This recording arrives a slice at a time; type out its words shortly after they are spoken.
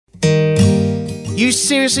You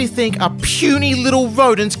seriously think a puny little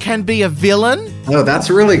rodent can be a villain? Oh, that's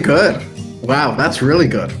really good. Wow, that's really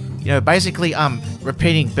good. You know, basically,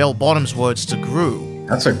 repeating Bell Bottom's words to Gru.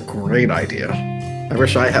 That's a great idea. I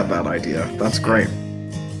wish I had that idea. That's great.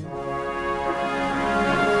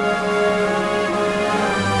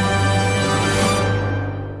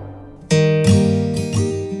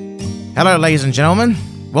 Hello, ladies and gentlemen.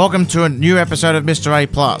 Welcome to a new episode of Mr.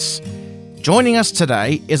 A+. Joining us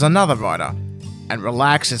today is another writer. And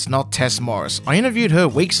relax, it's not Tess Morris. I interviewed her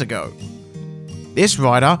weeks ago. This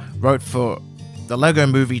writer wrote for the Lego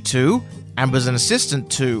Movie 2 and was an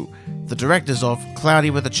assistant to the directors of Cloudy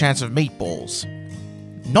with a Chance of Meatballs.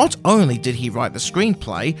 Not only did he write the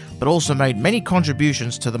screenplay, but also made many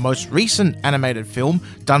contributions to the most recent animated film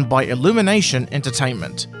done by Illumination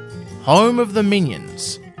Entertainment, home of the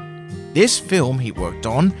Minions. This film he worked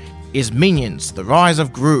on is Minions: The Rise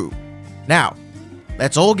of Gru. Now,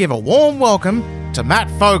 let's all give a warm welcome to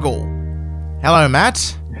Matt Fogel. Hello,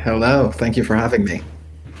 Matt. Hello, thank you for having me.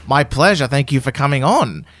 My pleasure, thank you for coming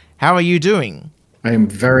on. How are you doing? I am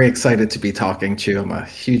very excited to be talking to you. I'm a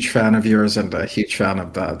huge fan of yours and a huge fan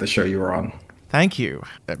of the show you were on. Thank you.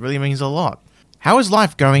 That really means a lot. How is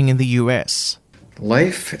life going in the US?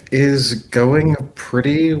 Life is going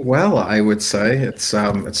pretty well, I would say. It's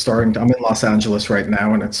starting. I'm in Los Angeles right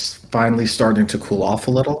now, and it's finally starting to cool off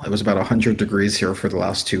a little. It was about 100 degrees here for the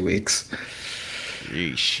last 2 weeks,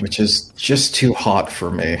 Yeesh. which is just too hot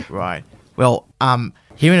for me. Right. Well,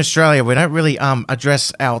 here in Australia, we don't really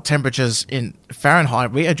address our temperatures in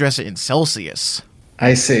Fahrenheit. We address it in Celsius.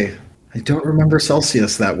 I see. I don't remember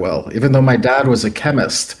Celsius that well, even though my dad was a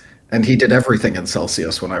chemist. And he did everything in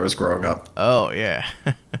Celsius when I was growing up. Oh, yeah.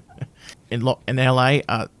 in LA,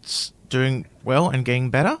 it's doing well and getting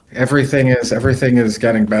better? Everything is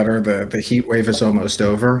getting better. The heat wave is almost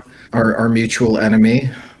over. Our mutual enemy,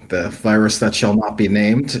 the virus that shall not be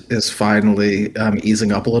named, is finally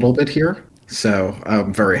easing up a little bit here. So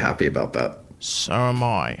I'm very happy about that. So am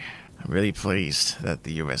I. I'm really pleased that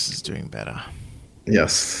the US is doing better.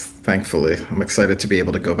 Yes, thankfully. I'm excited to be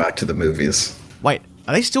able to go back to the movies. Wait,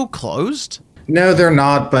 are they still closed? No, they're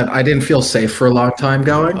not, but I didn't feel safe for a long time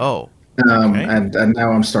going. Oh. Okay. And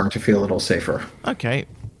now I'm starting to feel a little safer. Okay,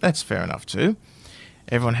 that's fair enough too.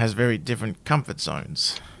 Everyone has very different comfort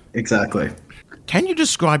zones. Exactly. Can you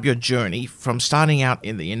describe your journey from starting out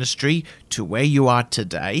in the industry to where you are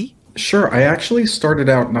today? Sure. I actually started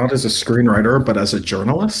out not as a screenwriter, but as a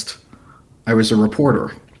journalist. I was a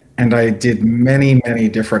reporter. And I did many, many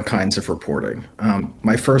different kinds of reporting.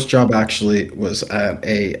 My first job actually was at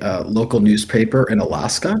a local newspaper in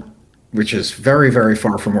Alaska, which is very, very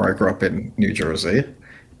far from where I grew up in New Jersey.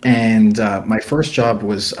 And my first job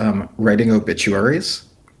was writing obituaries,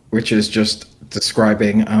 which is just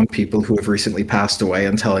describing people who have recently passed away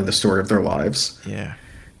and telling the story of their lives. Yeah.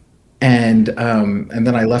 And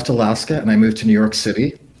then I left Alaska and I moved to New York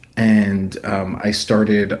City. And I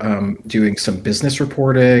started doing some business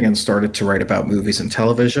reporting and started to write about movies and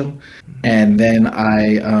television. And then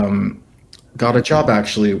I got a job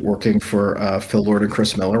actually working for Phil Lord and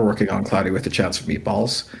Chris Miller, working on Cloudy with a Chance of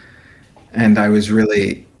Meatballs. And I was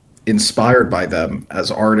really inspired by them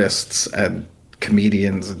as artists and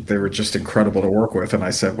comedians. They were just incredible to work with. And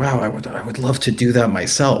I said, wow, I would love to do that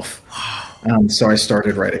myself. So I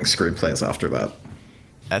started writing screenplays after that.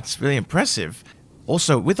 That's really impressive.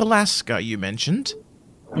 Also, with Alaska, you mentioned,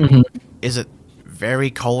 Is it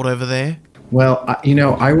very cold over there? Well,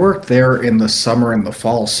 I worked there in the summer and the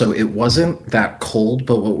fall, so it wasn't that cold.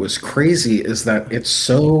 But what was crazy is that it's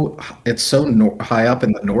so high up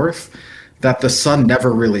in the north that the sun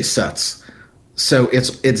never really sets. So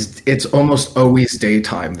it's almost always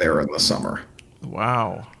daytime there in the summer.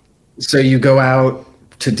 Wow. So you go out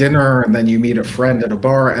to dinner and then you meet a friend at a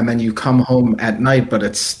bar and then you come home at night, but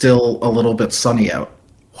it's still a little bit sunny out.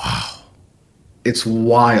 Wow. It's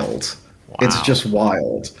wild. Wow. It's just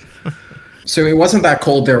wild. So it wasn't that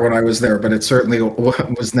cold there when I was there, but it certainly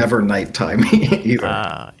was never nighttime either.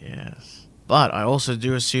 Ah, yes. But I also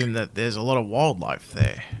do assume that there's a lot of wildlife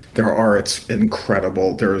there. There are. It's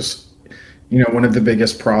incredible. There's, one of the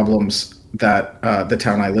biggest problems that the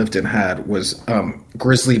town I lived in had was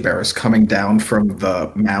grizzly bears coming down from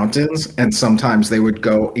the mountains, and sometimes they would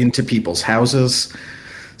go into people's houses.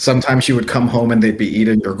 Sometimes you would come home and they'd be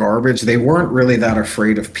eating your garbage. They weren't really that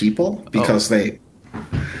afraid of people because they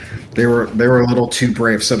were a little too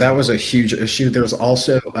brave. So that was a huge issue. There's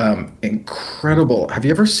also incredible. Have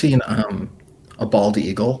you ever seen a bald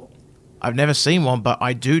eagle? I've never seen one, but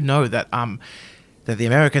I do know that that the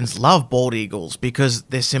Americans love bald eagles because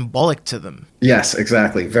they're symbolic to them. Yes,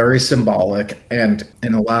 exactly. Very symbolic. And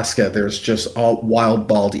in Alaska, there's just all wild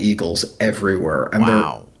bald eagles everywhere. And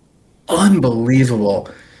Wow. they're unbelievable.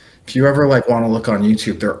 If you ever like want to look on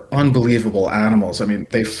YouTube, they're unbelievable animals. I mean,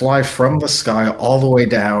 they fly from the sky all the way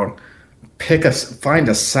down, find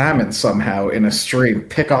a salmon somehow in a stream,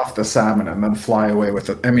 pick off the salmon, and then fly away with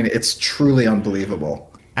it. I mean, it's truly unbelievable.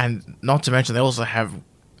 And not to mention, they also have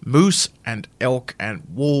moose and elk and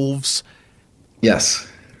wolves, Yes.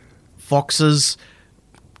 foxes,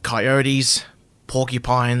 coyotes,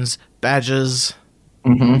 porcupines, badgers.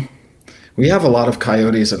 We have a lot of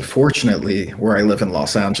coyotes, unfortunately, where I live in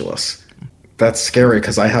Los Angeles. That's scary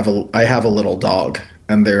because I have a little dog,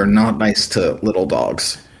 and they're not nice to little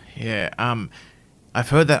dogs. Yeah, I've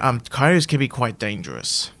heard that coyotes can be quite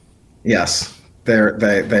dangerous. Yes,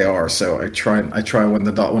 they are. So I try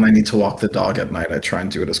when I need to walk the dog at night, I try and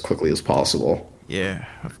do it as quickly as possible. Yeah,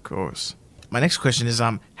 of course. My next question is,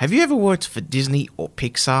 have you ever worked for Disney or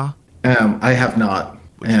Pixar? I have not,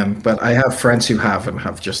 but I have friends who have and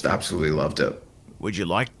have just absolutely loved it. Would you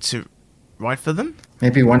like to write for them?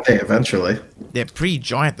 Maybe one day eventually. They're pretty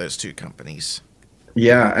giant, those two companies.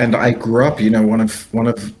 Yeah, and I grew up. One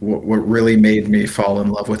of what really made me fall in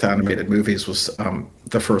love with animated movies was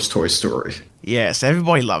the first Toy Story. Yes,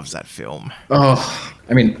 everybody loves that film. Oh,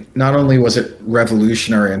 I mean, not only was it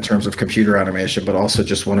revolutionary in terms of computer animation, but also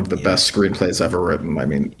just one of the best screenplays ever written. I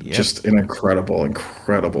mean, just an incredible,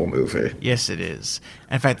 incredible movie. Yes, it is.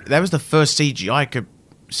 In fact, that was the first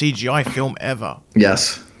CGI film ever.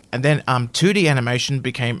 Yes. And then 2D animation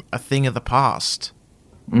became a thing of the past.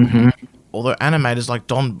 Although animators like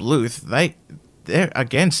Don Bluth, they're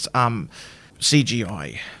against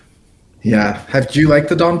CGI. Yeah. Do you like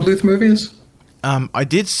the Don Bluth movies? I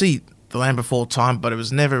did see The Land Before Time, but it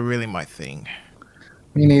was never really my thing.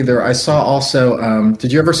 Me neither. I saw also.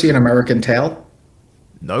 Did you ever see An American Tail?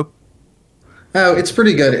 Nope. Oh, it's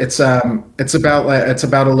pretty good. It's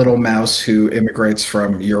about a little mouse who immigrates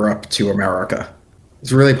from Europe to America.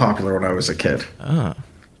 It's really popular when I was a kid.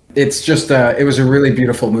 It's just it was a really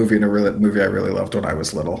beautiful movie and movie I really loved when I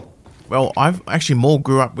was little. Well, I've actually more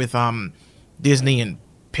grew up with Disney and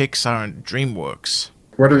Pixar and DreamWorks.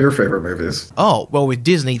 What are your favorite movies? Oh, well, with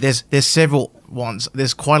Disney, there's several ones.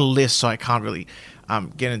 There's quite a list, so I can't really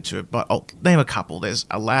get into it. But I'll name a couple. There's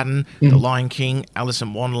Aladdin, The Lion King, Alice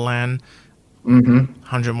in Wonderland,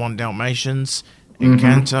 101 Dalmatians,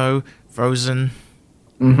 Encanto, Frozen,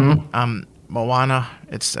 Moana,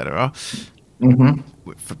 etc.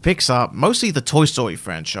 For Pixar, mostly the Toy Story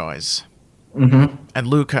franchise, and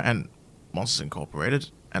Luca and Monsters Incorporated,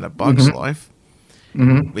 and A Bug's Life.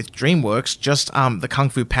 With DreamWorks, just the Kung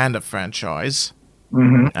Fu Panda franchise.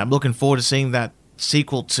 I'm looking forward to seeing that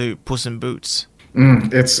sequel to Puss in Boots.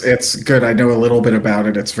 It's good. I know a little bit about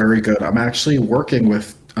it. It's very good. I'm actually working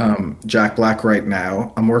with Jack Black right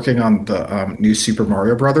now. I'm working on the new Super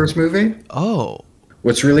Mario Brothers movie. Oh.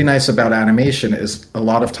 What's really nice about animation is a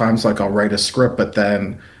lot of times, like, I'll write a script, but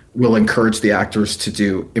then we'll encourage the actors to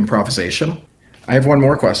do improvisation. I have one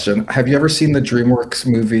more question. Have you ever seen the DreamWorks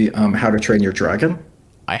movie How to Train Your Dragon?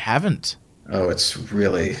 I haven't. Oh, it's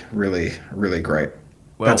really, really, really great.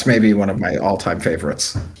 Well, that's maybe one of my all-time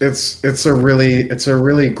favorites. It's a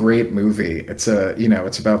really great movie. It's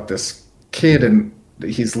about this kid, and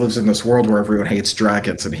he lives in this world where everyone hates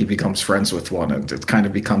dragons, and he becomes friends with one, and it kind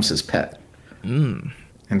of becomes his pet. And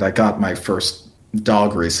I got my first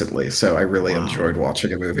dog recently, so I really enjoyed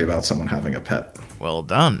watching a movie about someone having a pet. Well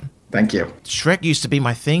done. Thank you. Shrek used to be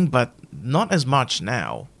my thing, but not as much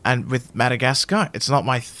now. And with Madagascar, it's not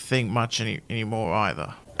my thing much anymore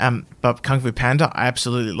either. But Kung Fu Panda, I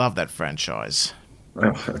absolutely love that franchise.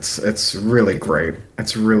 Oh, it's really great.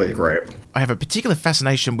 It's really great. I have a particular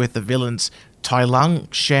fascination with the villains Tai Lung,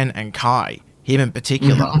 Shen, and Kai. Him in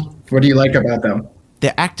particular. What do you like about them?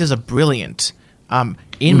 Their actors are brilliant. Ian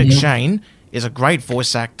McShane is a great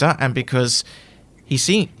voice actor, and because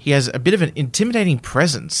he has a bit of an intimidating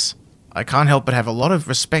presence, I can't help but have a lot of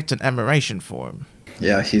respect and admiration for him.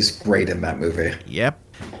 Yeah, he's great in that movie. Yep.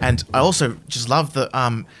 And I also just love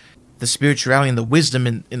the spirituality and the wisdom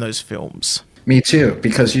in those films. Me too,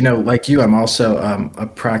 because, like you, I'm also a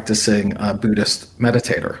practicing Buddhist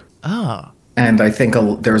meditator. Ah. And I think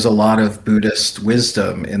there's a lot of Buddhist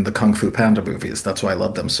wisdom in the Kung Fu Panda movies. That's why I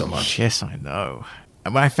love them so much. Yes, I know.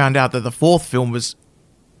 And when I found out that the fourth film was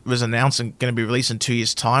announced and going to be released in 2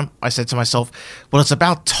 years' time, I said to myself, well, it's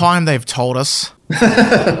about time they've told us.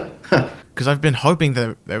 Because because I've been hoping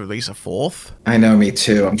that they release a fourth. I know, me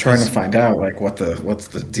too. I'm trying to find out like what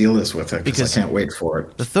the deal is with it because I can't wait for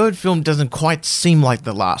it. The third film doesn't quite seem like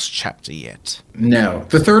the last chapter yet. No,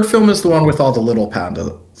 the third film is the one with all the little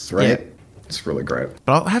pandas, right? Yeah. It's really great.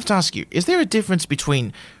 But I'll have to ask you, is there a difference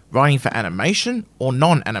between writing for animation or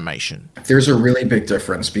non-animation? There's a really big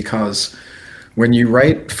difference because when you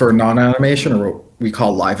write for non-animation, or what we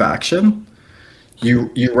call live action, you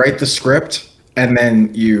write the script and then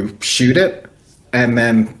you shoot it, and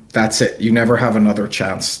then that's it. You never have another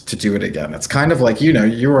chance to do it again. It's kind of like,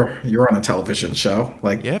 you're on a television show.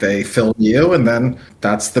 Like, yep. They film you, and then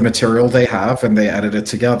that's the material they have, and they edit it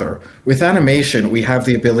together. With animation, we have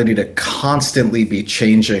the ability to constantly be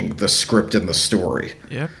changing the script and the story.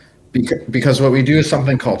 Yeah. Because what we do is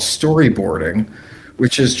something called storyboarding,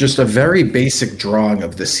 which is just a very basic drawing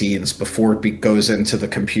of the scenes before it goes into the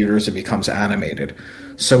computers and becomes animated.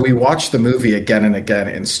 So we watch the movie again and again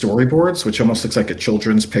in storyboards, which almost looks like a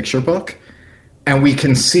children's picture book, and we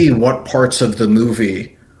can see what parts of the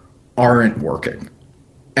movie aren't working,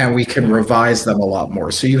 and we can revise them a lot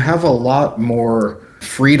more. So you have a lot more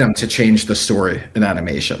freedom to change the story in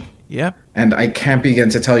animation. Yep. And I can't begin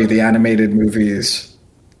to tell you the animated movies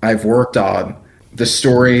I've worked on, the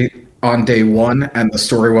story on day one and the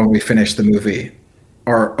story when we finish the movie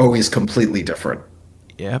are always completely different.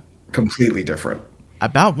 Yep. Completely different.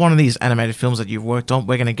 About one of these animated films that you've worked on,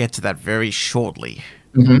 we're going to get to that very shortly.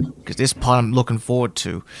 Because this part I'm looking forward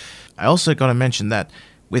to. I also got to mention that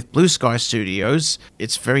with Blue Sky Studios,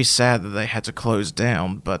 it's very sad that they had to close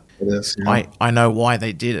down, but it is, yeah. I know why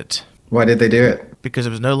they did it. Why did they do it? Because it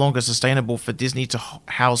was no longer sustainable for Disney to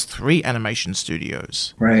house 3 animation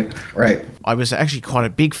studios. Right. I was actually quite a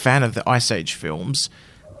big fan of the Ice Age films,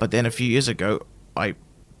 but then a few years ago, I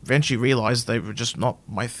eventually realized they were just not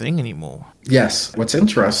my thing anymore. Yes. What's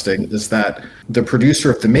interesting is that the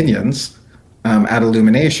producer of the Minions, at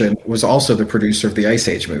Illumination, was also the producer of the Ice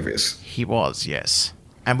Age movies. He was, yes.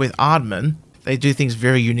 And with Aardman, they do things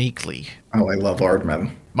very uniquely. Oh, I love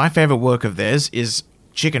Aardman. My favorite work of theirs is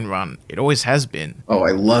Chicken Run. It always has been. Oh,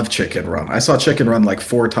 I love Chicken Run. I saw Chicken Run like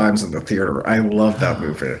 4 times in the theater. I love that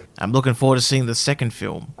movie. I'm looking forward to seeing the second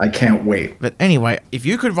film. I can't wait. But anyway, if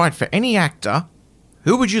you could write for any actor,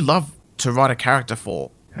 who would you love to write a character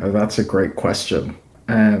for? Oh, that's a great question.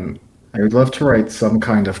 I would love to write some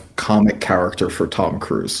kind of comic character for Tom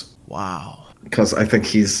Cruise. Wow. Because I think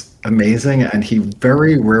he's amazing, and he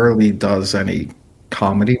very rarely does any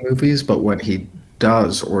comedy movies, but when he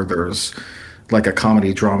does, or there's like a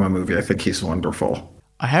comedy drama movie, I think he's wonderful.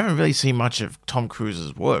 I haven't really seen much of Tom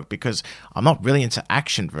Cruise's work because I'm not really into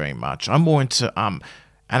action very much. I'm more into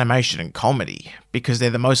animation and comedy because they're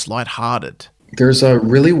the most lighthearted. There's a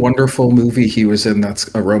really wonderful movie he was in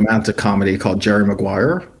that's a romantic comedy called Jerry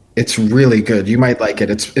Maguire. It's really good. You might like it.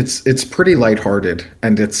 It's pretty lighthearted,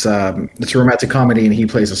 and it's a romantic comedy, and he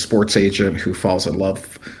plays a sports agent who falls in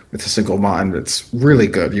love with a single mom. It's really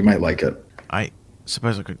good. You might like it. I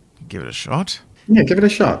suppose I could give it a shot. Yeah, give it a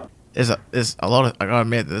shot. There's a lot of, I gotta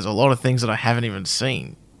admit, there's a lot of things that I haven't even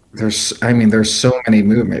seen. There's so many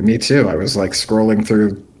movies. Me too. I was like scrolling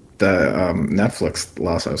through the Netflix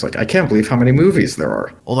last. I was like, I can't believe how many movies there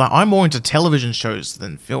are. Although I'm more into television shows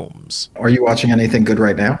than films. Are you watching anything good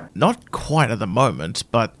right now? Not quite at the moment,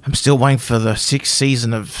 but I'm still waiting for the 6th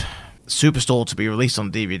season of Superstore to be released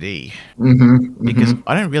on DVD. Because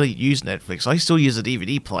I don't really use Netflix. I still use a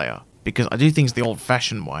DVD player because I do things the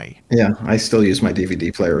old-fashioned way. Yeah, I still use my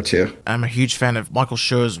DVD player too. I'm a huge fan of Michael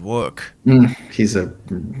Schur's work. He's a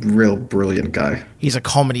real brilliant guy. He's a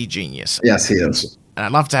comedy genius. Yes, he is. And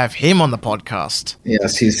I'd love to have him on the podcast.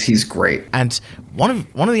 Yes, he's great. And one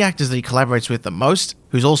of the actors that he collaborates with the most,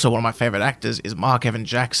 who's also one of my favorite actors, is Mark Evan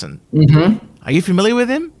Jackson. Are you familiar with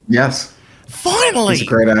him? Yes. Finally! He's a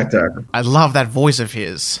great actor. I love that voice of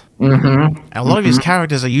his. And a lot of his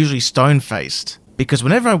characters are usually stone-faced. Because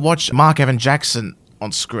whenever I watch Mark Evan Jackson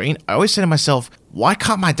on screen, I always say to myself, why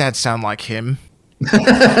can't my dad sound like him?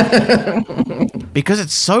 Because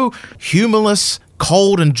it's so humorless,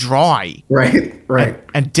 cold and dry. Right.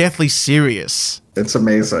 And deathly serious. It's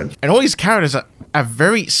amazing. And all his characters are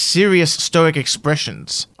very serious, stoic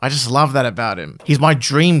expressions. I just love that about him. He's my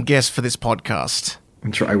dream guest for this podcast.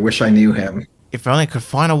 I wish I knew him. If only I could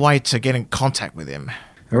find a way to get in contact with him.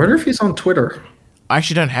 I wonder if he's on Twitter. I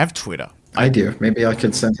actually don't have Twitter. I do. Maybe I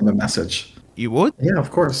could send him a message. You would? Yeah,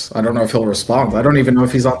 of course. I don't know if he'll respond. I don't even know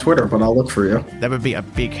if he's on Twitter, but I'll look for you. That would be a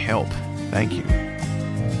big help. Thank you.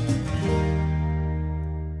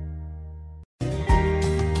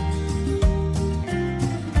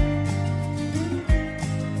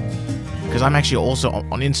 Because because I'm actually also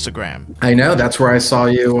on Instagram. I know, that's where I saw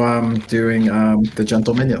you doing the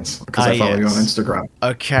Gentle Minions, because I follow you on Instagram.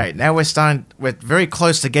 Okay, now we're very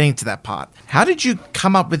close to getting to that part. How did you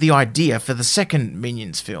come up with the idea for the second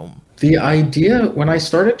Minions film? The idea, when I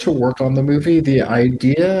started to work on the movie, they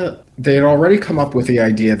had already come up with the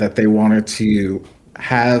idea that they wanted to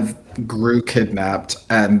have Gru kidnapped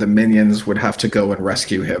and the Minions would have to go and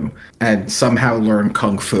rescue him and somehow learn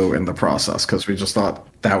Kung Fu in the process, because we just thought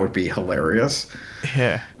that would be hilarious.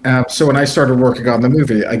 Yeah. So when I started working on the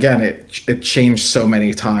movie, again, it changed so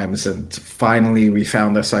many times, and finally we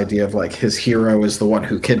found this idea of like his hero is the one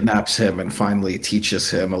who kidnaps him and finally teaches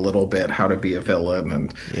him a little bit how to be a villain,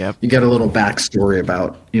 and you get a little backstory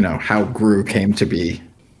about, how Gru came to be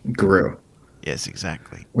Gru. Yes,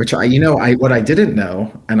 exactly. Which what I didn't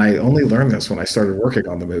know, and I only learned this when I started working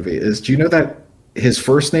on the movie, is do you know that his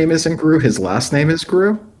first name isn't Gru, his last name is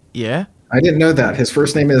Gru? Yeah. I didn't know that. His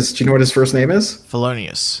first name is, do you know what his first name is?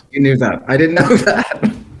 Felonious. You knew that. I didn't know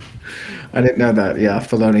that. I didn't know that. Yeah,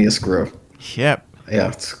 Felonious Gru. Yep. Yeah,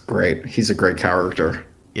 it's great. He's a great character.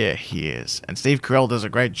 Yeah, he is. And Steve Carell does a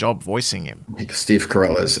great job voicing him. Steve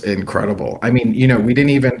Carell is incredible. I mean, we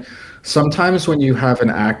didn't even... Sometimes when you have an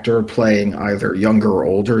actor playing either younger or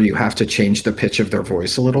older, you have to change the pitch of their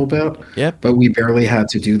voice a little bit. Yep. But we barely had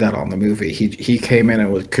to do that on the movie. He came in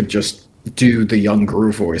and could just do the young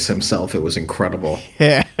Gru voice himself. It was incredible.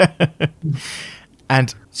 Yeah.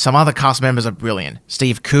 And some other cast members are brilliant.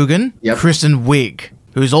 Steve Coogan, Yep. Kristen Wiig,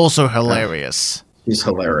 who's also hilarious. She's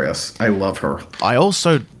hilarious. I love her. I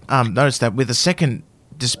also noticed that with the second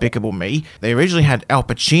Despicable Me, they originally had Al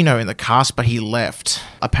Pacino in the cast, but he left.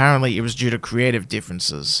 Apparently, it was due to creative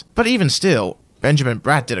differences. But even still, Benjamin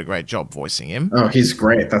Bratt did a great job voicing him. Oh, he's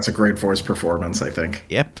great. That's a great voice performance, I think.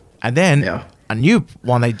 Yep. And then a new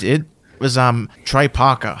one they did was Trey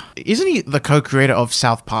Parker. Isn't he the co-creator of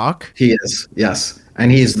South Park? He is, yes. And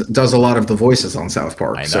he does a lot of the voices on South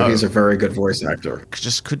Park. I know. So he's a very good voice actor.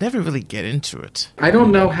 Just could never really get into it. I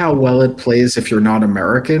don't know how well it plays if you're not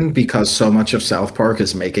American, because so much of South Park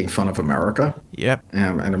is making fun of America. Yep.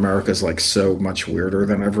 And America's like so much weirder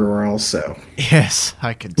than everywhere else, so. Yes,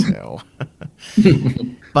 I can tell.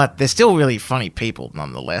 But they're still really funny people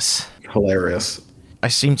nonetheless. Hilarious. I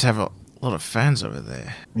seem to have a lot of fans over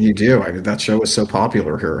there. You do. I mean, that show is so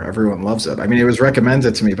popular here. Everyone loves it. I mean, it was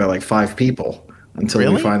recommended to me by like 5 people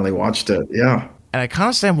until we finally watched it. Yeah. And I can't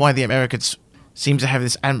understand why the Americans seem to have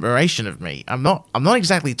this admiration of me. I'm not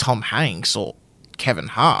exactly Tom Hanks or Kevin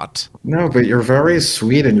Hart. No, but you're very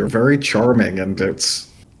sweet and you're very charming, and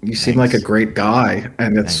you seem like a great guy,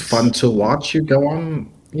 and it's fun to watch you go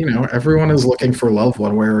on. Everyone is looking for love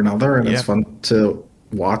one way or another, and it's fun to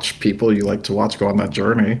watch people you like to watch go on that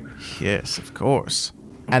journey. Yes, of course.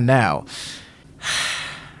 And now,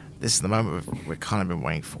 this is the moment we've kind of been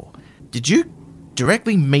waiting for. Did you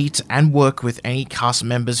directly meet and work with any cast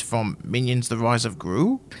members from Minions: The Rise of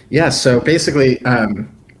Gru? Yeah, so basically,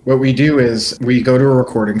 what we do is we go to a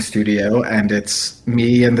recording studio, and it's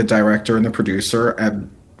me and the director and the producer,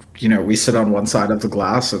 and we sit on one side of the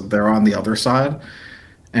glass and they're on the other side,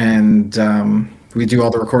 and we do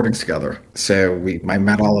all the recordings together. So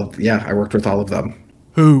I worked with all of them.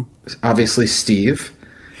 Who? Obviously Steve,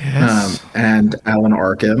 yes. And Alan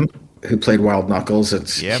Arkin, who played Wild Knuckles.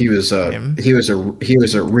 He was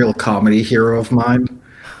a real comedy hero of mine.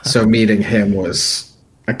 So meeting him was,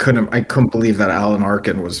 I couldn't believe that Alan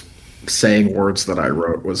Arkin was saying words that I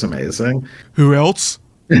wrote was amazing. Who else?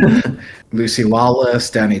 Lucy Lawless,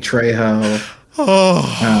 Danny Trejo.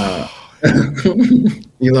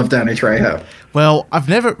 You love Danny Trejo. Well, I've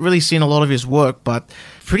never really seen a lot of his work, but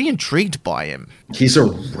pretty intrigued by him. He's a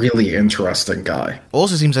really interesting guy.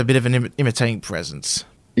 Also seems a bit of an imitating presence.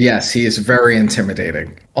 Yes, he is very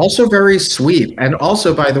intimidating. Also very sweet. And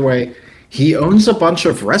also, by the way, he owns a bunch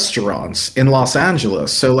of restaurants in Los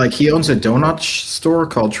Angeles. So, he owns a donut store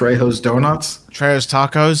called Trejo's Donuts. Trejo's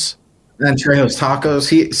Tacos. And Trejo's Tacos.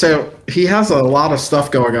 He has a lot of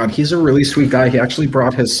stuff going on. He's a really sweet guy. He actually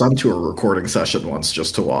brought his son to a recording session once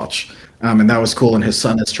just to watch. And that was cool. And his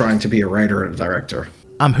son is trying to be a writer and a director.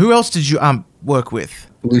 Who else did you work with?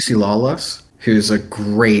 Lucy Lawless, who's a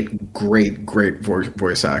great, great, great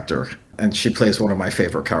voice actor. And she plays one of my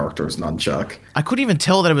favorite characters, Nunchuck. I couldn't even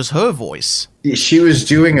tell that it was her voice. She was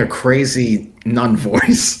doing a crazy nun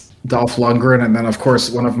voice, Dolph Lundgren. And then, of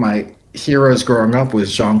course, one of my heroes growing up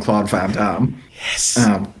was Jean-Claude Van Damme. Yes.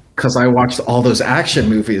 Because I watched all those action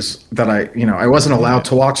movies that I wasn't allowed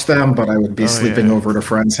to watch them, but I would be sleeping over at a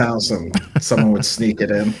friend's house and someone would sneak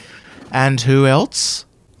it in. And who else?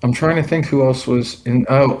 I'm trying to think who else was in.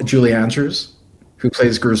 Oh, Julie Andrews, who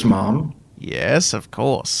plays Gru's mom. Yes, of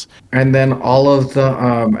course. And then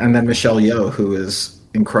and then Michelle Yeoh, who is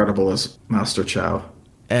incredible as Master Chow.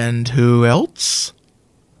 And who else?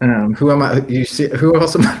 Who am I? You see, who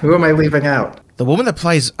am I leaving out? The woman that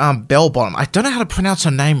plays Bell Bottom. I don't know how to pronounce her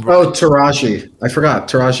name. Oh, Taraji. I forgot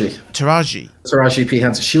Taraji. Taraji P.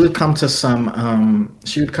 Henson. She would come to some.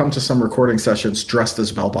 She would come to some recording sessions dressed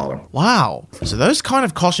as Bell Bottom. Wow. So those kind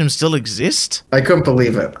of costumes still exist? I couldn't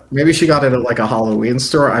believe it. Maybe she got it at like a Halloween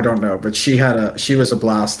store. I don't know, but she was a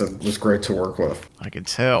blast and was great to work with. I could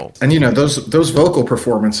tell. And those vocal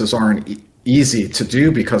performances aren't easy to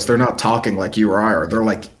do because they're not talking like you or I are. They're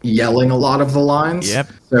like yelling a lot of the lines. Yep.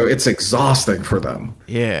 So it's exhausting for them.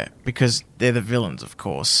 Yeah, because they're the villains, of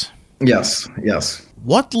course. Yes.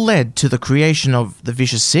 What led to the creation of the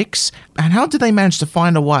Vicious Six, and how did they manage to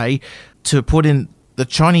find a way to put in the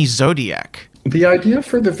Chinese zodiac? The idea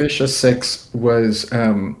for the Vicious Six was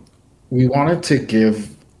we wanted to give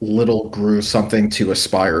Little Gru something to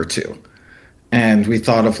aspire to. And we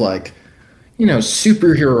thought of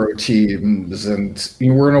superhero teams, and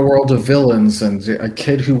we're in a world of villains, and a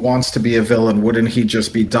kid who wants to be a villain, wouldn't he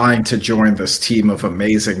just be dying to join this team of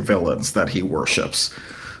amazing villains that he worships?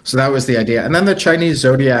 So that was the idea. And then the Chinese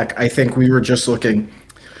zodiac, I think we were just looking,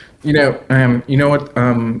 in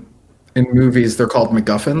movies they're called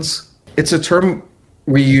MacGuffins. It's a term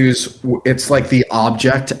we use. It's like the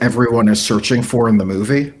object everyone is searching for in the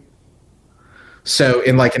movie. So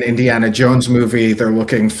in like an Indiana Jones movie, they're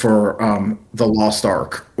looking for the Lost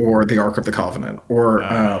Ark or the Ark of the Covenant. Or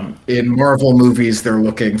in Marvel movies, they're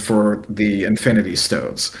looking for the Infinity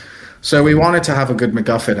Stones. So we wanted to have a good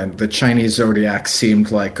MacGuffin, and the Chinese zodiac seemed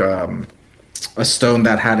like a stone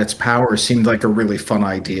that had its power, seemed like a really fun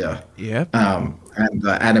idea. Yeah. And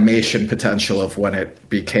the animation potential of when it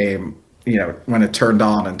became, when it turned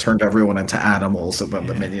on and turned everyone into animals, and then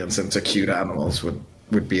the minions into cute animals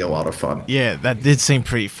would be a lot of fun. Yeah, that did seem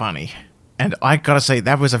pretty funny. And I gotta say,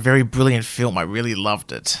 that was a very brilliant film. I really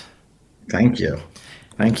loved it. Thank you.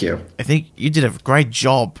 I think you did a great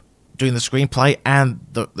job doing the screenplay and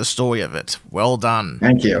the story of it. Well done.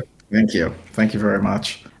 Thank you very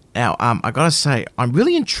much. Now, I gotta say, I'm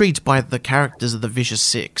really intrigued by the characters of the Vicious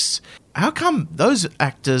Six. How come those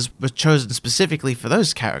actors were chosen specifically for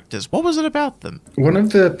those characters? What was it about them? One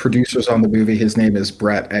of the producers on the movie, his name is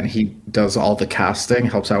Brett, and he does all the casting,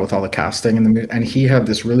 helps out with all the casting in the movie. And he had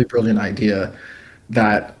this really brilliant idea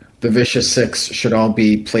that the Vicious Six should all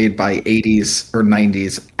be played by 80s or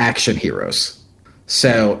 90s action heroes.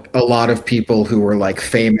 So a lot of people who were like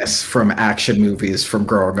famous from action movies from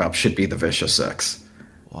growing up should be the Vicious Six.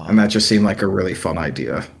 Wow. And that just seemed like a really fun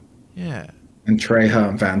idea. Yeah. And Treja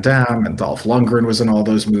and Van Damme and Dolph Lundgren was in all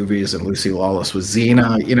those movies, and Lucy Lawless was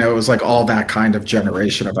Xena. It was like all that kind of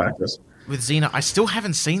generation of actors. With Xena, I still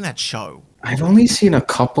haven't seen that show. I've only seen a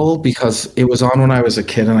couple because it was on when I was a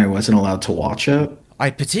kid and I wasn't allowed to watch it.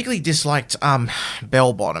 I particularly disliked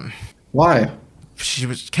Bell Bottom. Why? She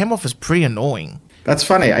came off as pretty annoying. That's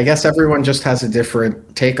funny. I guess everyone just has a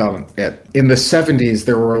different take on it. In the 70s,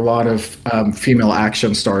 there were a lot of female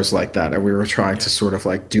action stars like that, and we were trying to sort of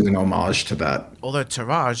like do an homage to that. Although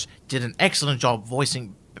Taraj did an excellent job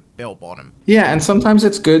voicing Bell Bottom. Yeah, and sometimes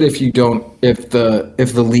it's good if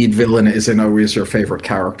the lead villain isn't always your favorite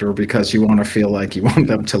character, because you want to feel like you want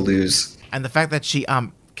them to lose. And the fact that she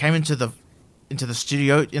came into the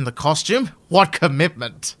studio in the costume, what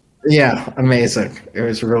commitment! Yeah, amazing. It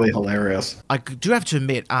was really hilarious. I do have to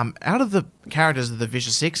admit, out of the characters of the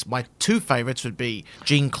Vicious Six, my two favorites would be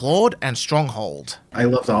Jean-Claude and Stronghold. I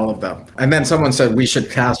loved all of them. And then someone said we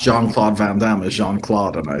should cast Jean-Claude Van Damme as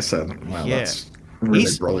Jean-Claude, and I said, well, that's really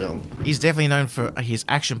brilliant. He's definitely known for his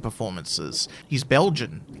action performances. He's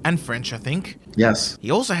Belgian and French, I think. Yes.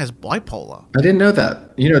 He also has bipolar. I didn't know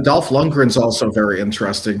that. Dolph Lundgren's also very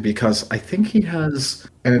interesting because I think he has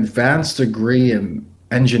an advanced degree in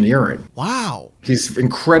engineering. Wow. He's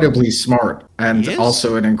incredibly smart and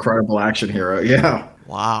also an incredible action hero. Yeah.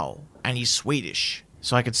 Wow. And he's Swedish.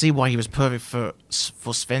 So I could see why he was perfect for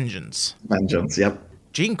Vengeance. Vengeance, yep.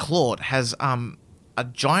 Jean-Claude has a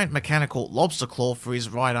giant mechanical lobster claw for his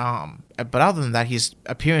right arm. But other than that, his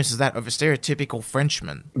appearance is that of a stereotypical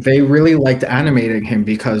Frenchman. They really liked animating him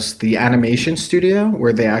because the animation studio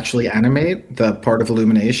where they actually animate, the part of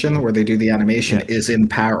Illumination where they do the animation, is in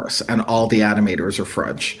Paris, and all the animators are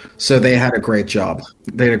French. So they had a great job.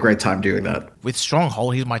 They had a great time doing that. With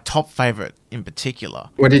Stronghold, he's my top favorite in particular.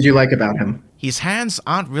 What did you like about him? His hands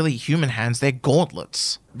aren't really human hands, they're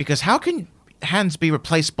gauntlets. Because how can hands be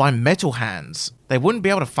replaced by metal hands? They wouldn't be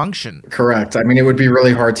able to function. Correct. I mean, it would be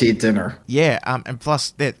really hard to eat dinner. Yeah, and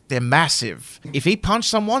plus, they're massive. If he punched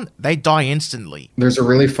someone, they die instantly. There's a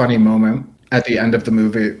really funny moment at the end of the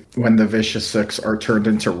movie when the Vicious Six are turned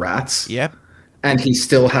into rats. Yep. And he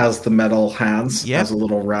still has the metal hands Yep. as a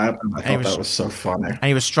little rat. And I thought was- that was so funny. And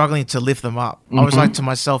he was struggling to lift them up. I was like to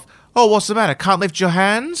myself, oh, what's the matter? Can't lift your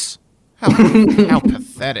hands? How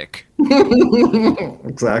pathetic.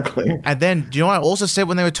 Exactly. And then, do you know what I also said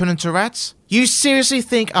when they were turned into rats? You seriously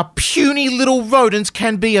think a puny little rodent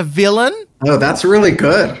can be a villain? Oh, that's really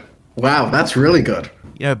good. Wow, that's really good.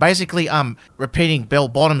 You know, basically, repeating Bell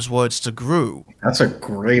Bottom's words to Gru. That's a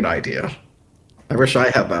great idea. I wish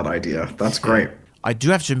I had that idea. That's great. I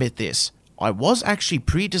do have to admit this. I was actually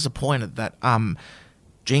pretty disappointed that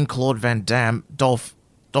Jean-Claude Van Damme, Dolph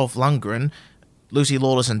Lundgren, Lucy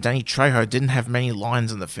Lawless, and Danny Trejo didn't have many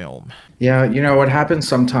lines in the film. Yeah, you know, what happens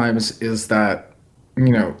sometimes is that,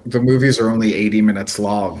 you know, the movies are only 80 minutes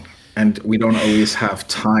long, and we don't always have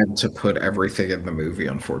time to put everything in the movie,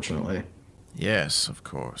 unfortunately. Yes, of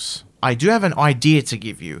course. I do have an idea to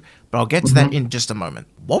give you, but I'll get to that in just a moment.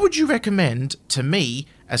 What would you recommend to me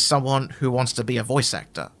as someone who wants to be a voice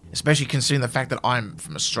actor? Especially considering the fact that I'm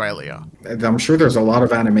from Australia. I'm sure there's a lot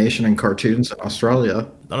of animation and cartoons in Australia.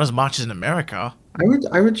 Not as much as in America.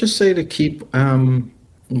 I would just say to keep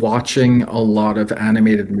watching a lot of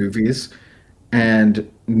animated movies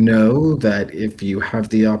and know that if you have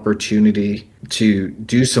the opportunity to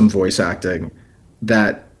do some voice acting,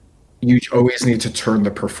 that you always need to turn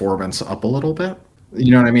the performance up a little bit.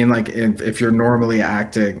 You know what I mean? Like if you're normally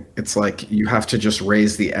acting, it's like you have to just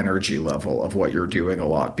raise the energy level of what you're doing a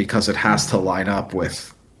lot because it has to line up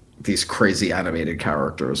with these crazy animated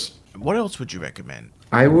characters. What else would you recommend?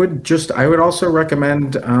 I would also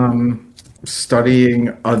recommend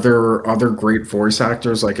studying other great voice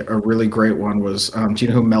actors. Like a really great one was, do you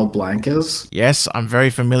know who Mel Blanc is? Yes, I'm very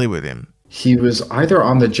familiar with him. He was either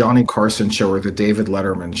on the Johnny Carson show or the David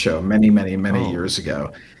Letterman show many years ago.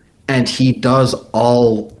 And he does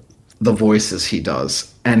all the voices he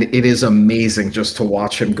does. And it is amazing just to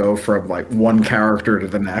watch him go from like one character to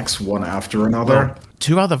the next, one after another. Well,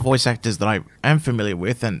 two other voice actors that I am familiar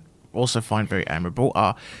with and also find very admirable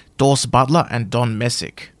are Dorse Butler and Don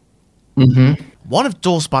Messick. Mm-hmm. One of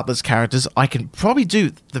Dorse Butler's characters I can probably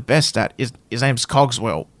do the best at is his name's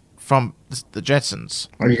Cogswell from the Jetsons.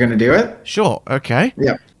 Are you going to do it? Sure, okay.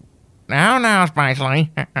 Yeah. Now, Spacely.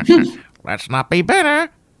 Let's not be bitter.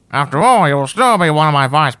 After all, you'll still be one of my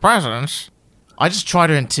vice presidents. I just try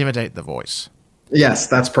to intimidate the voice. Yes,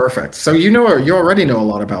 that's perfect. So you already know a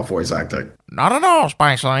lot about voice acting. Not at all,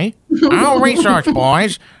 Spacely. Our research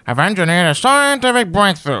boys have engineered a scientific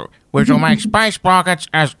breakthrough which will make space rockets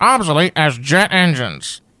as obsolete as jet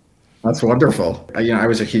engines. That's wonderful. I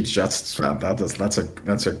was a huge Jets fan. That's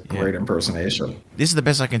a great impersonation. This is the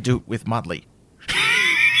best I can do with Mudley.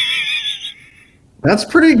 That's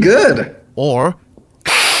pretty good. Or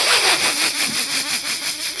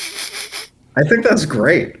I think that's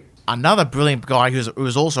great. another brilliant guy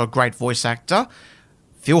who's also a great voice actor,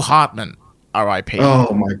 Phil Hartman, R.I.P.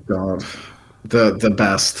 Oh my god, the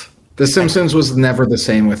best. The Simpsons was never the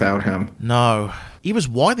same without him. No, he was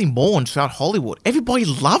widely mourned throughout Hollywood. Everybody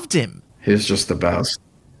loved him. He's just the best.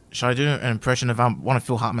 Should I do an impression of one of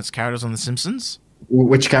Phil Hartman's characters on The Simpsons?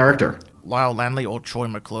 Which character? Lyle Landley or Troy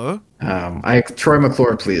McClure? Troy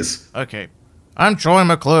McClure, please. Okay. I'm Troy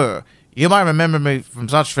McClure. You might remember me from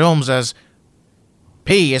such films as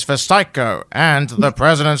P is for Psycho and The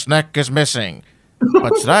President's Neck is Missing.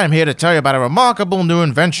 But today I'm here to tell you about a remarkable new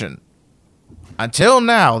invention. Until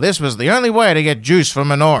now, this was the only way to get juice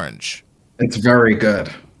from an orange. It's very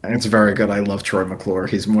good. It's very good. I love Troy McClure.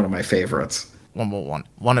 He's one of my favorites. One more one.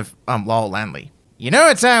 One of Lyle Landley. You know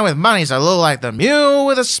a town with money's a little like the mule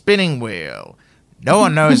with a spinning wheel. No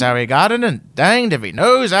one knows how he got it, and danged if he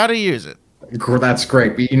knows how to use it. That's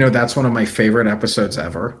great. But that's one of my favorite episodes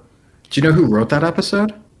ever. Do you know who wrote that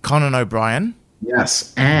episode? Conan O'Brien?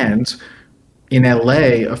 Yes. And in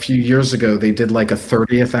LA a few years ago, they did like a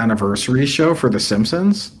 30th anniversary show for The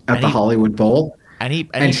Simpsons at the Hollywood Bowl. And he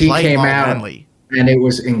came out, Landley. And it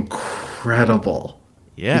was incredible.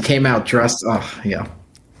 Yeah. He came out dressed. Oh, yeah.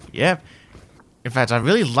 Yeah. In fact, I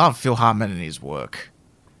really love Phil Hartman and his work.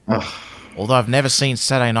 Ugh. Although I've never seen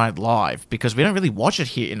Saturday Night Live because we don't really watch it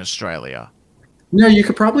here in Australia. No, you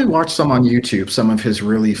could probably watch some on YouTube, some of his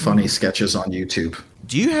really funny sketches on YouTube.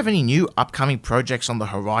 Do you have any new upcoming projects on the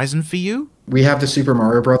horizon for you? We have the Super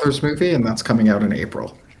Mario Brothers movie, and that's coming out in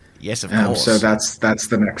April. Yes, of course. So that's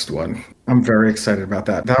the next one. I'm very excited about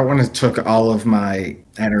that. That one took all of my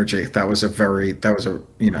energy. That was a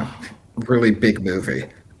really big movie.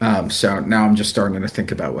 So now I'm just starting to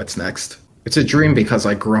think about what's next. It's a dream because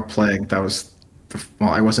I grew up playing. That was well,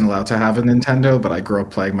 I wasn't allowed to have a Nintendo, but I grew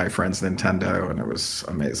up playing my friend's Nintendo, and it was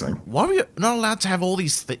amazing. Why were you not allowed to have all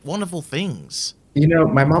these wonderful things? You know,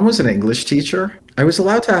 my mom was an English teacher. I was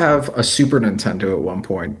allowed to have a Super Nintendo at one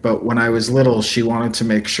point, but when I was little, she wanted to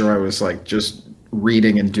make sure I was like just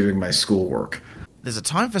reading and doing my schoolwork. There's a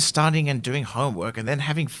time for studying and doing homework and then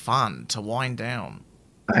having fun to wind down.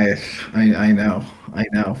 I know, I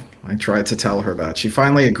know. I tried to tell her that. She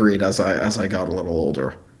finally agreed as I got a little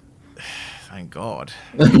older. Thank God.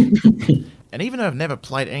 And even though I've never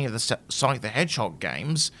played any of the Sonic the Hedgehog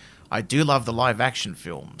games, I do love the live action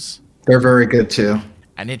films. They're very good too.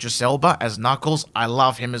 And Idris Elba as Knuckles, I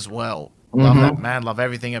love him as well. Love that man, love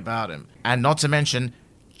everything about him. And not to mention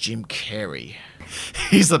Jim Carrey.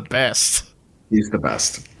 He's the best. He's the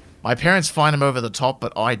best. My parents find him over the top,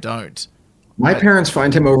 but I don't. My parents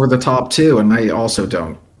find him over the top too, and I also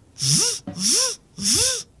don't.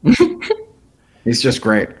 He's just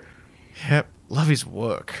great. Yep, love his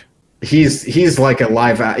work. He's like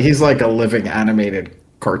he's like a living animated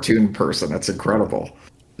cartoon person. It's incredible.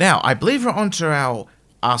 Now, I believe we're onto our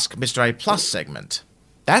Ask Mr. A Plus segment.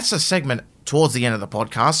 That's a segment towards the end of the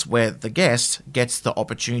podcast where the guest gets the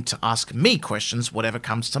opportunity to ask me questions, whatever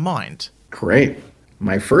comes to mind. Great.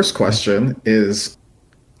 My first question is,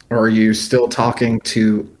 are you still talking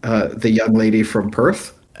to the young lady from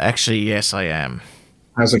Perth? Actually, yes, I am.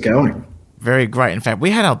 How's it going? Very great. In fact, we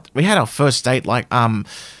had our first date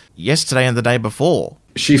yesterday and the day before.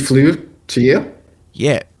 She flew to you?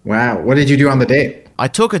 Yeah. Wow. What did you do on the date? I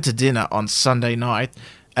took her to dinner on Sunday night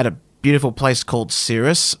at a beautiful place called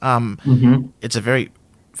Cirrus. It's a very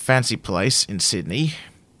fancy place in Sydney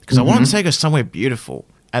because I wanted to take her somewhere beautiful.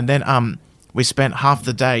 And then we spent half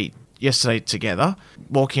the day yesterday together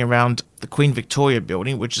walking around the Queen Victoria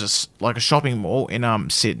building, which is like a shopping mall in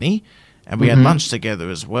Sydney, and we had lunch together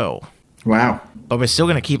as well. Wow. But we're still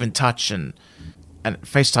going to keep in touch and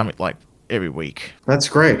FaceTime it like every week. That's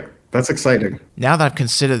great. That's exciting. Now that I've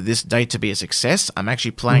considered this date to be a success, I'm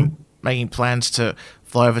actually making plans to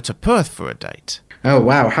fly over to Perth for a date. Oh,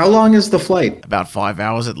 wow. How long is the flight? About 5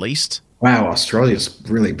 hours at least. Wow, Australia's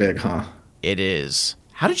really big, huh? It is.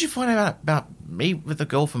 How did you find out about me with the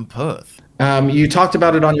girl from Perth? You talked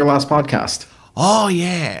about it on your last podcast. Oh,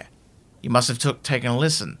 yeah. You must have taken a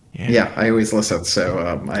listen. Yeah, I always listen,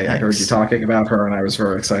 so I heard you talking about her, and I was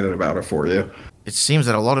very excited about it for you. It seems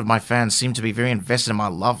that a lot of my fans seem to be very invested in my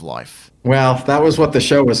love life. Well, that was what the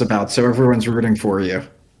show was about, so everyone's rooting for you.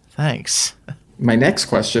 Thanks. My next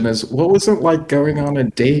question is, what was it like going on a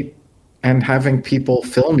date and having people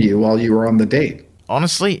film you while you were on the date?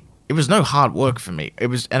 Honestly, it was no hard work for me. It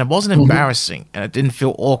wasn't embarrassing, and it didn't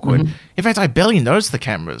feel awkward. In fact, I barely noticed the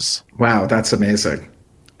cameras. Wow, that's amazing.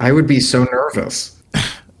 I would be so nervous.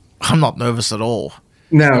 I'm not nervous at all.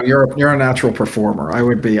 No, you're a natural performer. I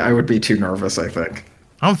would be too nervous, I think.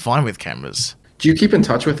 I'm fine with cameras. Do you keep in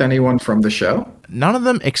touch with anyone from the show? None of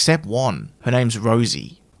them except one. Her name's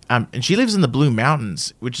Rosie. And she lives in the Blue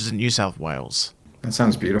Mountains, which is in New South Wales. That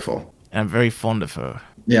sounds beautiful. And I'm very fond of her.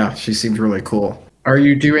 Yeah, she seemed really cool. Are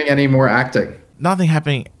you doing any more acting? Nothing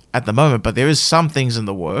happening at the moment, but there is some things in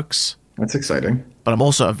the works. That's exciting. But I'm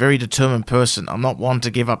also a very determined person. I'm not one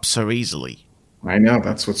to give up so easily. I know,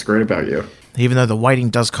 that's what's great about you. Even though the waiting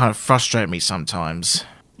does kind of frustrate me sometimes.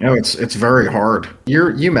 No, it's very hard.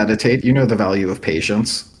 You meditate, you know the value of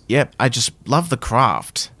patience. Yep, I just love the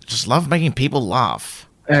craft. Just love making people laugh.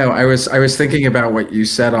 Oh, I was thinking about what you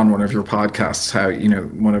said on one of your podcasts, how,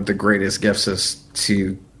 one of the greatest gifts is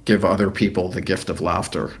to give other people the gift of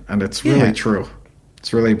laughter. And it's really true.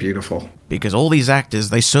 It's really beautiful. Because all these actors,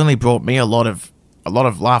 they certainly brought me a lot of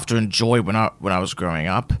laughter and joy when I was growing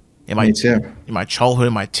up. Me too. In my childhood,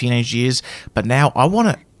 in my teenage years. But now I want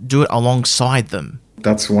to do it alongside them.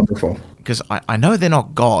 That's wonderful. Because I know they're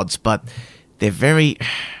not gods, but they're very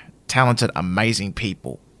talented, amazing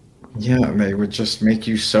people. Yeah, and they would just make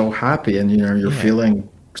you so happy. And, you're feeling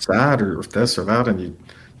sad or this or that, and you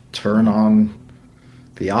turn on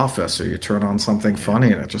The Office or you turn on something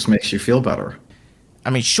funny, and it just makes you feel better. I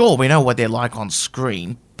mean, sure, we know what they're like on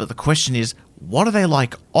screen, but the question is, what are they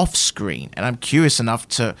like off screen? And I'm curious enough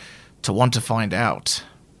to want to find out.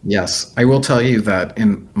 Yes, I will tell you that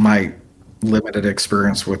in my limited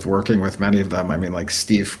experience with working with many of them, I mean, like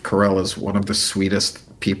Steve Carell is one of the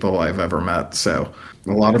sweetest people I've ever met. So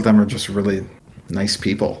a lot of them are just really nice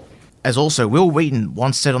people. As also Will Wheaton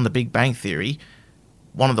once said on The Big Bang Theory,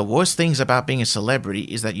 one of the worst things about being a celebrity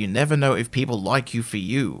is that you never know if people like you for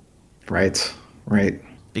you. Right.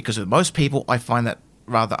 Because with most people, I find that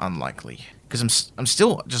rather unlikely. Because I'm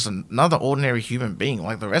still just another ordinary human being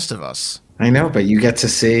like the rest of us. I know, but you get to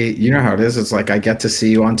see, you know how it is. It's like I get to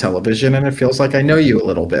see you on television and it feels like I know you a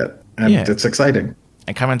little bit. And Yeah. it's exciting.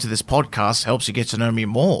 And coming to this podcast helps you get to know me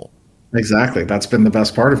more. Exactly. That's been the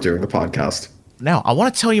best part of doing the podcast. Now, I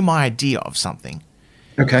want to tell you my idea of something.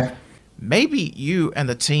 Okay. Maybe you and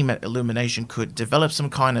the team at Illumination could develop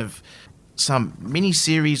some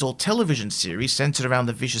mini-series or television series centered around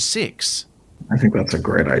the Vicious Six. I think that's a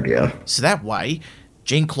great idea. So that way,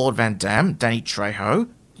 Jean-Claude Van Damme, Danny Trejo,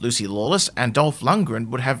 Lucy Lawless, and Dolph Lundgren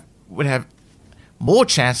would have more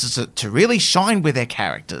chances to really shine with their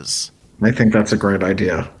characters. I think that's a great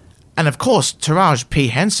idea. And of course, Taraji P.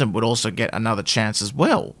 Henson would also get another chance as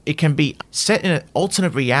well. It can be set in an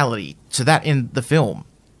alternate reality to that in the film.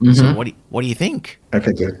 So what do you think? I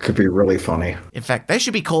think it could be really funny. In fact, they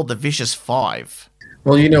should be called the Vicious Five.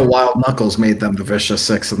 Well, Wild Knuckles made them the Vicious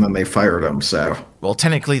Six, and then they fired him. So Well,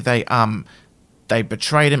 technically, they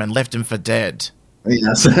betrayed him and left him for dead.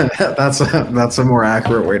 yes, that's a more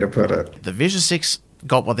accurate way to put it. The Vicious Six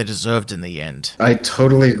got what they deserved in the end. I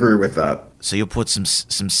totally agree with that. So you'll put some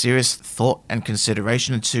serious thought and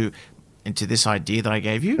consideration into this idea that I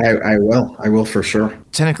gave you? I will for sure.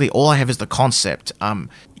 Technically, all I have is the concept.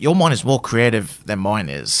 Your mind is more creative than mine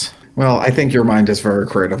is. Well, I think your mind is very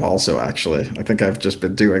creative also, actually. I think I've just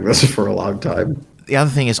been doing this for a long time. The other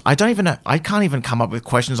thing is, I can't even come up with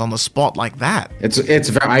questions on the spot like that.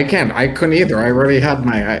 I couldn't either. I already had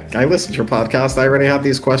I listened to your podcast. I already had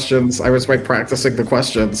these questions. I was practicing the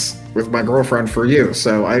questions with my girlfriend for you,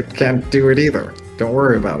 so I can't do it either. Don't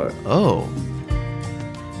worry about it. Oh.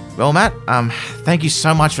 Well, Matt, thank you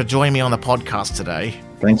so much for joining me on the podcast today.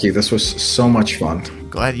 Thank you. This was so much fun.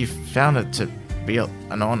 Glad you found it to be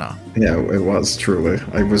an honor. Yeah, it was, truly.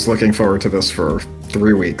 I was looking forward to this for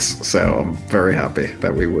 3 weeks, so I'm very happy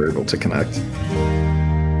that we were able to connect.